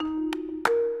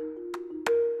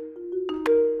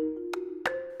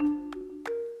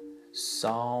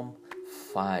Psalm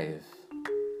 5.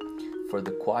 For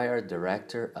the choir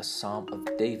director, a psalm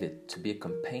of David to be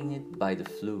accompanied by the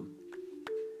flute.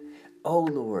 O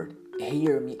Lord,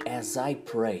 hear me as I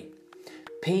pray.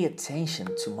 Pay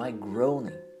attention to my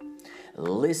groaning.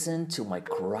 Listen to my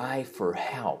cry for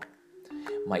help.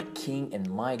 My King and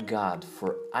my God,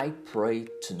 for I pray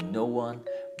to no one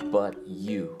but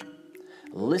you.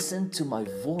 Listen to my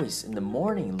voice in the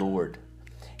morning, Lord.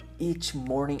 Each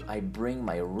morning I bring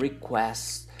my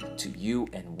requests to you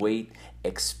and wait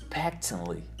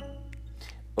expectantly.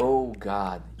 O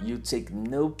God, you take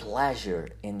no pleasure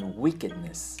in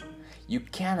wickedness. You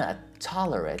cannot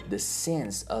tolerate the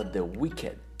sins of the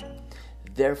wicked.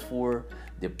 Therefore,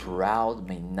 the proud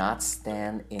may not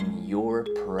stand in your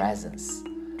presence.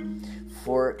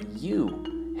 For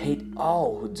you hate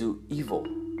all who do evil.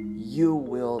 You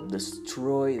will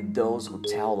destroy those who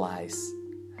tell lies.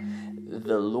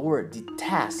 The Lord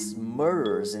detests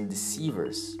murderers and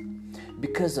deceivers.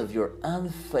 Because of your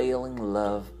unfailing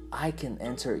love, I can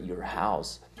enter your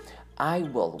house. I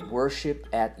will worship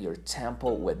at your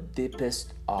temple with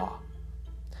deepest awe.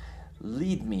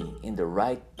 Lead me in the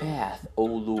right path, O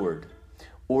Lord,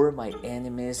 or my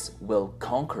enemies will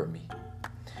conquer me.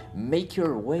 Make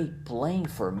your way plain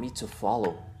for me to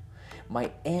follow.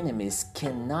 My enemies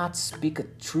cannot speak a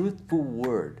truthful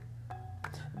word.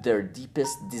 Their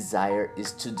deepest desire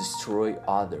is to destroy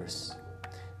others.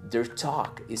 Their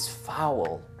talk is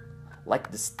foul,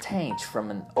 like the stench from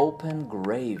an open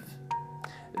grave.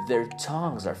 Their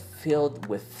tongues are filled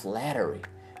with flattery.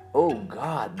 O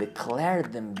God, declare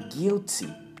them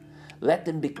guilty. Let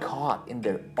them be caught in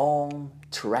their own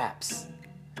traps.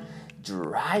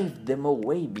 Drive them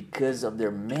away because of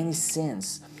their many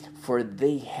sins, for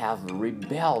they have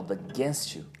rebelled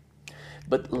against you.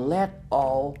 But let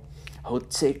all who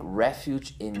take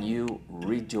refuge in you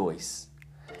rejoice.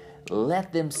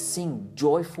 Let them sing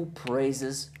joyful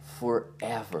praises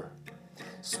forever.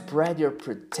 Spread your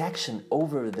protection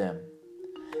over them,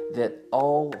 that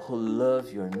all who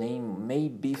love your name may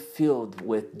be filled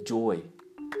with joy.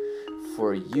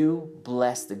 For you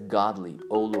bless the godly,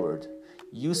 O Lord.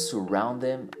 You surround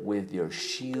them with your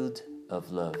shield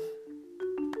of love.